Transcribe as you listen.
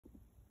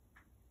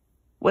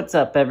What's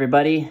up,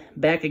 everybody?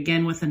 Back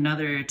again with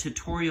another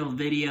tutorial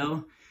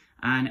video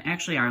on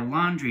actually our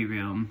laundry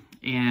room.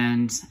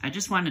 And I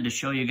just wanted to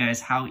show you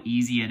guys how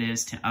easy it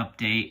is to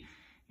update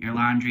your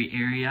laundry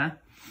area.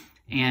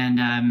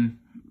 And,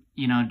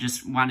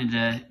 just wanted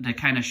to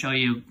kind of show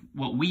you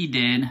what we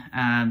did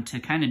to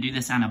kind of do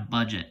this on a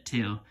budget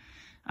too.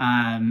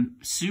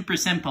 Super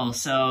simple.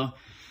 So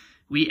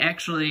we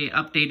actually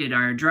updated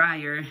our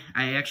dryer.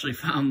 I actually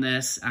found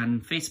this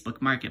on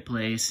Facebook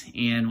Marketplace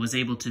and was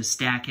able to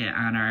stack it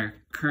on our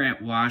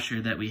current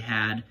washer that we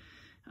had,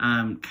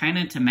 kind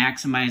of to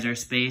maximize our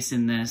space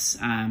in this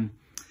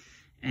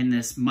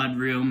mud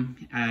room,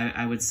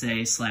 I would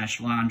say, /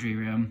 laundry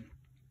room.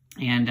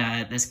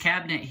 And this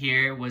cabinet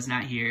here was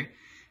not here.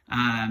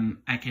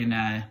 I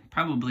can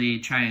probably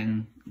try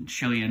and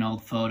show you an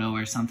old photo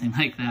or something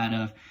like that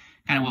of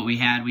kind of what we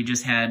had. We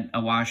just had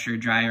a washer,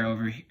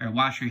 dryer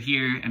washer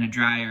here and a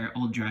dryer,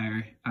 old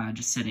dryer,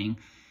 just sitting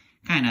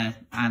kind of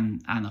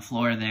on the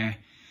floor there,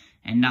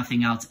 and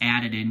nothing else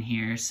added in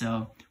here.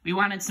 So we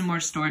wanted some more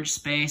storage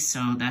space,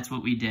 so that's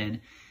what we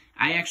did.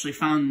 I actually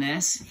found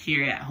this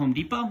here at Home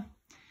Depot.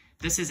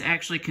 This is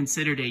actually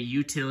considered a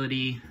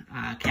utility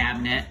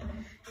cabinet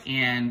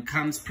and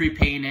comes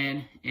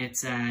pre-painted.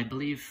 It's, I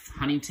believe,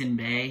 Huntington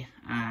Bay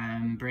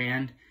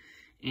brand.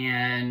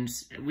 And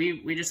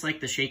we just like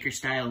the shaker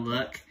style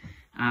look.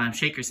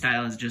 Shaker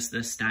style is just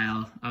this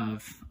style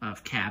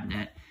of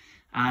cabinet.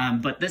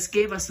 But this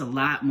gave us a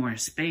lot more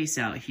space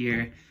out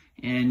here.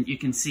 And you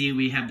can see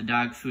we have the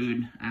dog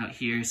food out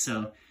here.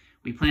 So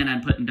we plan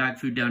on putting dog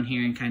food down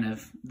here and kind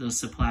of those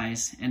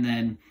supplies, and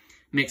then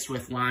mixed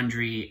with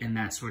laundry and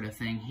that sort of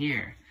thing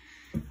here.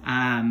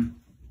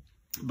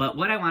 But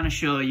what I want to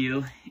show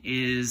you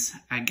is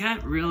I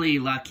got really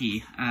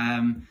lucky.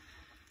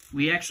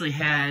 We actually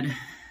had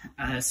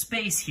a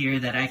space here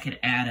that I could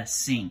add a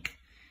sink.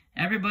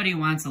 Everybody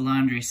wants a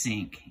laundry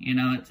sink. You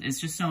know, it's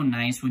just so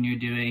nice when you're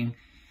doing,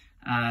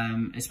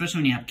 especially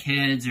when you have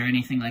kids or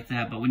anything like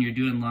that, but when you're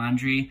doing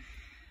laundry,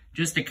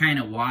 just to kind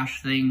of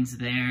wash things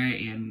there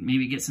and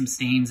maybe get some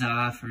stains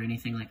off or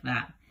anything like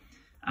that.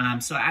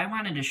 So I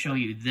wanted to show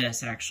you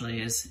this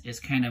actually is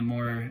kind of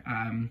more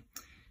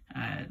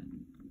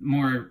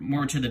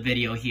to the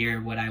video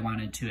here, what I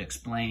wanted to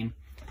explain.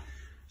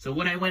 So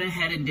what I went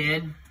ahead and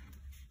did,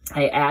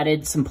 I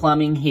added some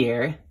plumbing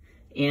here,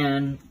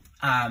 and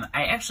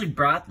I actually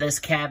brought this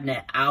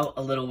cabinet out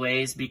a little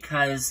ways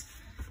because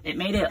it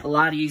made it a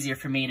lot easier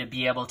for me to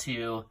be able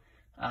to,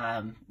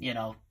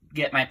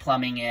 get my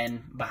plumbing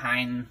in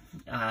behind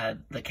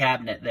the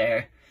cabinet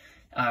there,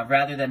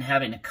 rather than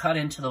having to cut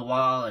into the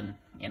wall and,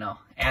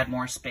 add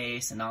more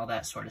space and all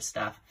that sort of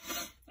stuff.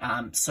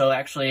 So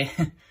actually,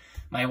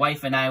 my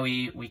wife and I,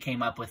 we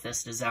came up with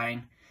this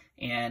design,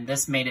 and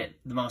this made it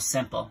the most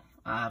simple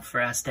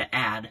for us to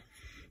add.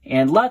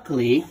 And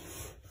luckily,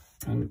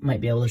 I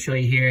might be able to show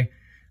you here,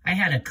 I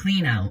had a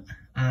clean out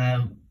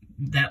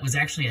that was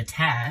actually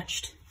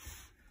attached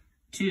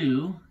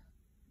to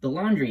the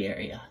laundry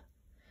area.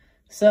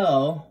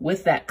 So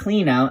with that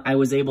clean out, I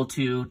was able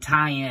to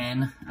tie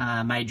in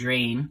my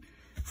drain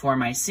for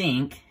my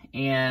sink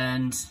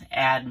and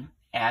add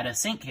a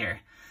sink here.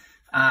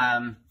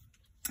 I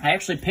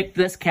actually picked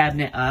this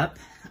cabinet up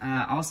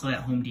also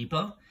at Home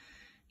Depot,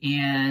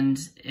 and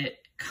it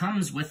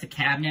comes with the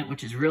cabinet,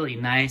 which is really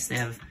nice. They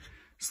have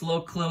slow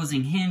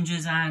closing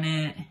hinges on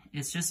it.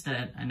 It's just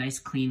a nice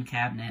clean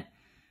cabinet.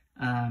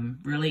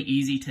 Really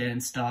easy to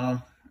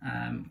install.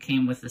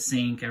 Came with the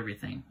sink,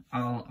 everything,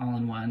 all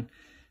in one,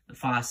 the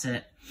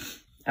faucet.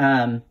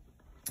 So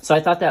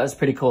I thought that was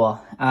pretty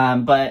cool.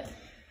 But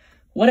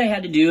what I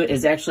had to do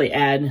is actually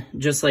add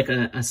just like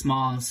a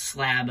small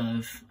slab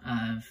of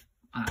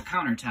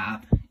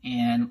countertop.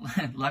 And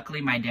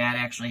luckily my dad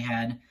actually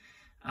had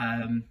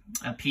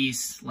a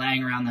piece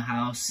laying around the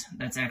house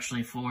that's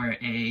actually for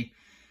a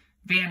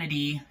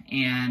vanity,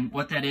 and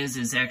what that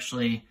is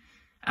actually,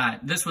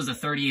 this was a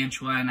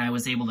 30-inch one. I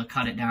was able to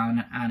cut it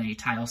down on a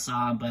tile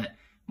saw, but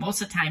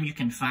most of the time you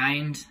can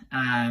find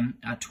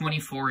a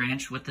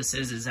 24-inch. What this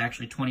is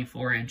actually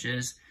 24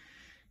 inches,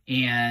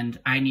 and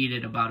I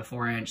needed about a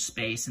 4-inch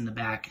space in the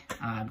back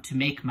to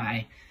make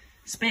my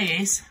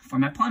space for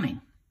my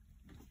plumbing.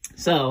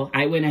 So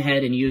I went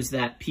ahead and used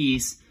that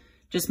piece,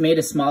 just made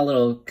a small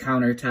little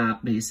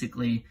countertop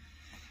basically.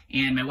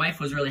 And my wife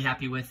was really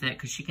happy with it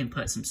because she can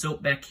put some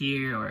soap back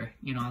here or,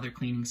 other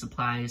cleaning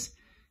supplies.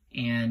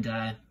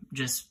 And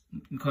just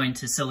going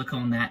to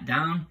silicone that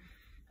down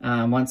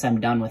once I'm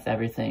done with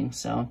everything.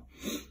 So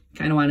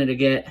kind of wanted to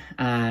get,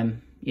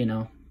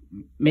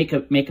 make a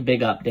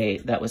big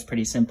update. That was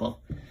pretty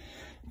simple.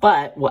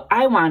 But what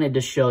I wanted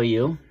to show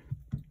you,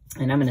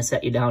 and I'm going to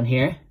set you down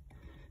here,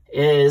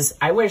 is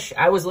I wish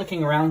I was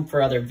looking around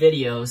for other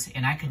videos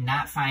and I could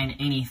not find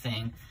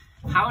anything.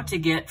 How to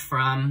get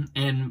from,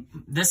 and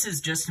this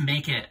is just to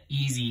make it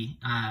easy,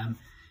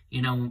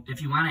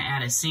 if you want to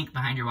add a sink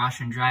behind your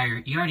washer and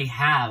dryer, you already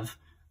have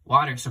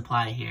water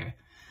supply here.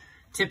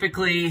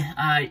 Typically,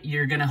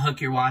 you're going to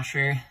hook your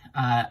washer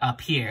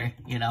up here,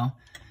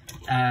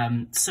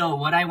 So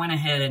what I went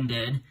ahead and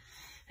did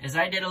is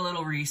I did a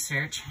little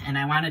research and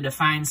I wanted to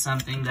find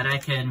something that I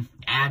could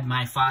add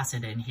my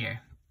faucet in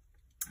here.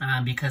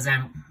 Because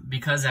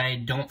I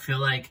don't feel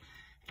like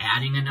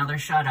adding another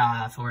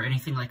shutoff or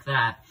anything like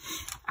that.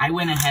 I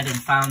went ahead and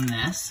found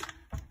this.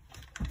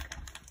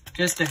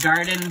 Just a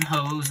garden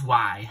hose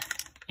Y.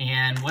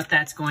 And what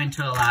that's going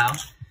to allow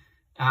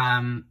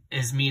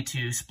is me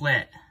to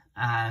split.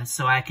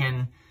 So I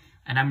can,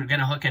 and I'm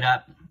gonna hook it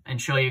up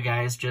and show you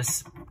guys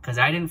just because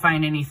I didn't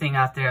find anything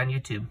out there on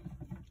YouTube.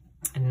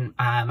 And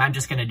I'm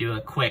just gonna do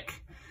a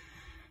quick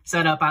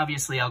setup.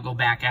 Obviously, I'll go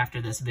back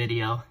after this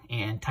video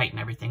and tighten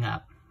everything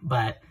up.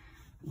 But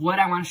what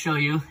I want to show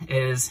you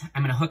is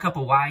I'm going to hook up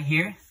a Y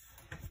here.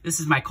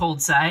 This is my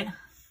cold side.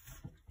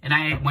 And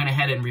I went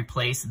ahead and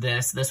replaced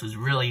this. This was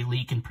really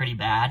leaking pretty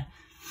bad.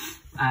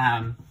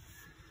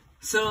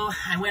 So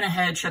I went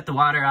ahead, shut the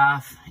water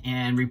off,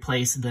 and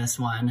replaced this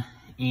one.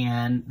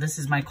 And this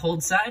is my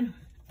cold side. I'm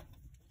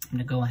going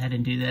to go ahead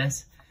and do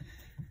this.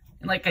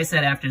 And like I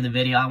said after the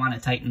video, I want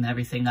to tighten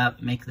everything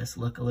up, make this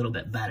look a little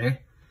bit better.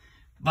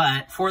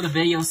 But for the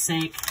video's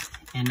sake,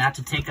 and not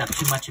to take up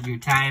too much of your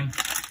time,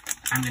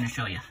 I'm going to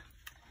show you.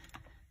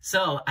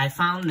 So I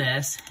found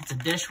this. It's a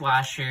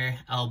dishwasher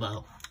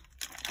elbow.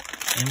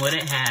 And what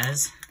it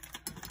has,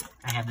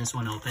 I have this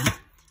one open,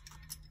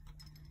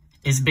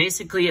 is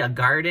basically a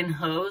garden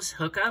hose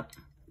hookup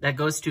that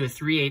goes to a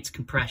 3/8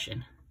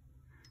 compression.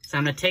 So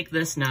I'm going to take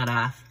this nut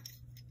off,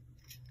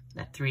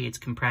 that 3/8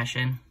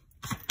 compression.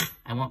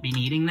 I won't be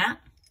needing that.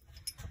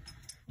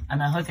 I'm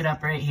going to hook it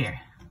up right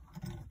here.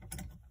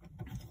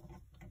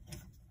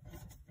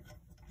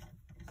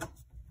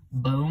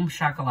 Boom,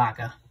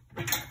 shakalaka.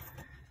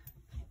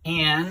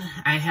 And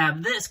I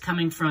have this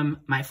coming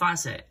from my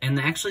faucet. And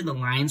actually the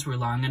lines were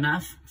long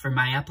enough for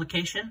my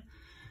application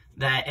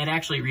that it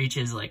actually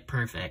reaches like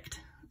perfect.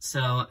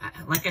 So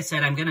like I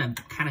said, I'm gonna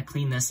kind of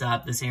clean this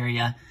up, this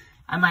area.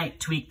 I might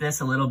tweak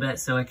this a little bit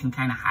so it can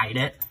kind of hide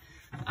it,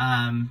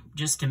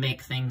 just to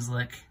make things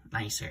look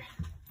nicer.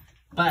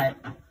 But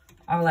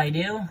all I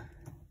do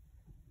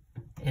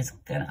is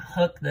gonna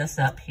hook this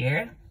up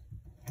here.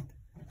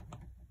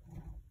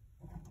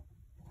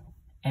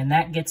 And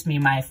that gets me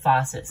my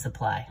faucet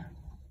supply.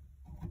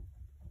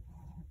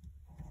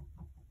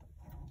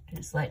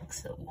 Just like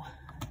so.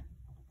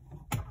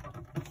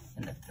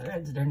 And the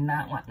threads, they're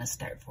not wanting to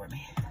start for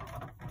me.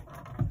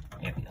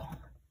 There we go.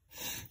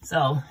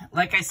 So,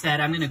 like I said,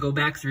 I'm gonna go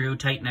back through,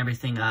 tighten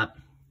everything up,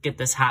 get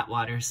this hot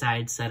water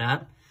side set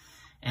up,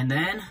 and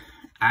then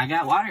I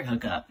got water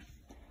hookup.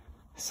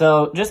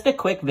 So, just a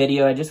quick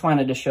video, I just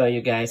wanted to show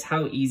you guys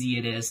how easy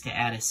it is to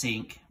add a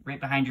sink right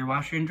behind your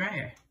washer and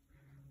dryer.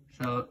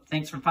 So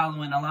thanks for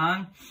following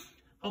along.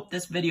 Hope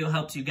this video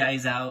helps you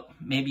guys out.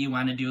 Maybe you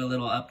want to do a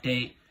little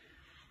update.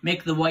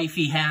 Make the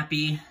wifey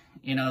happy.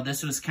 You know,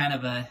 this was kind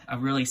of a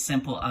really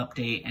simple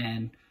update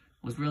and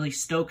was really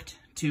stoked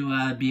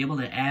to be able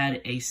to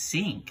add a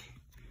sink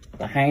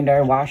behind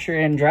our washer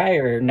and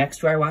dryer, next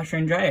to our washer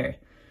and dryer.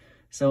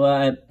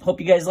 So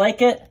hope you guys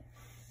like it.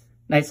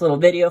 Nice little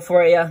video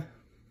for you.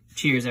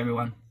 Cheers,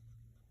 everyone.